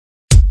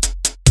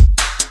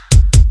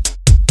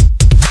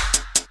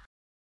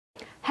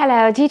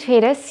Hello, dear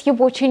traders. You're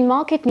watching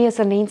market news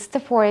on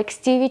Forex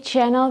TV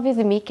channel with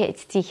me, Kate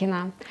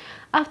Tichina.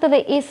 After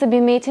the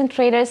ECB meeting,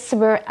 traders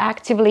were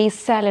actively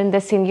selling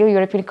the single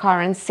European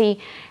currency.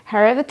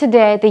 However,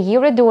 today the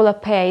euro-dollar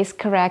pair is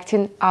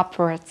correcting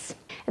upwards.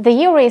 The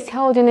euro is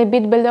holding a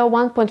bit below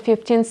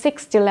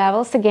 1.1560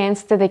 levels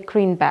against the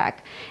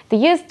greenback. The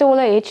US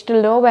dollar edged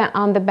lower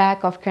on the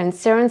back of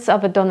concerns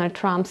over Donald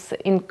Trump's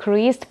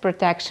increased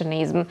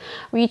protectionism,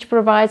 which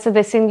provides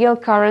the single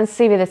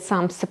currency with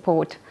some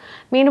support.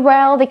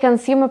 Meanwhile, the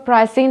consumer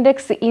price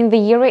index in the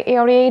euro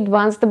area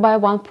advanced by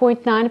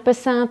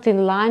 1.9%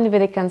 in line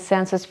with the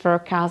consensus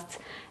forecasts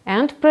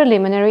and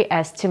preliminary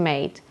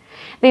estimate.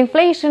 The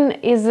inflation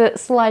is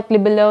slightly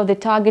below the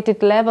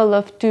targeted level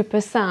of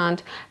 2%.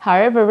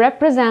 However,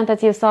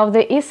 representatives of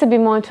the ECB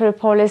Monetary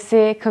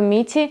Policy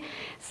Committee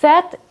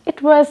said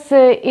it was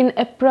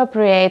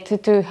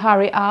inappropriate to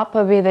hurry up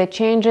with the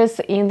changes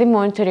in the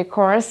monetary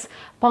course,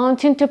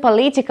 pointing to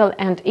political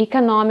and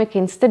economic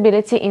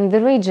instability in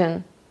the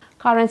region.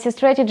 Currency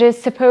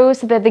strategists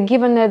suppose that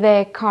given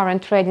the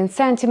current trading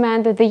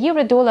sentiment, the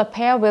euro-dollar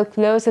pair will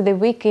close the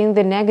week in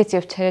the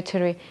negative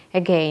territory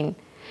again.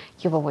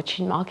 You were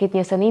watching Market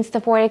News on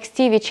Forex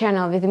TV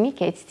channel with me,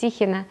 Kate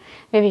Tichina.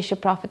 We wish you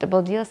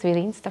profitable deals with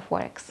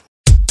Forex.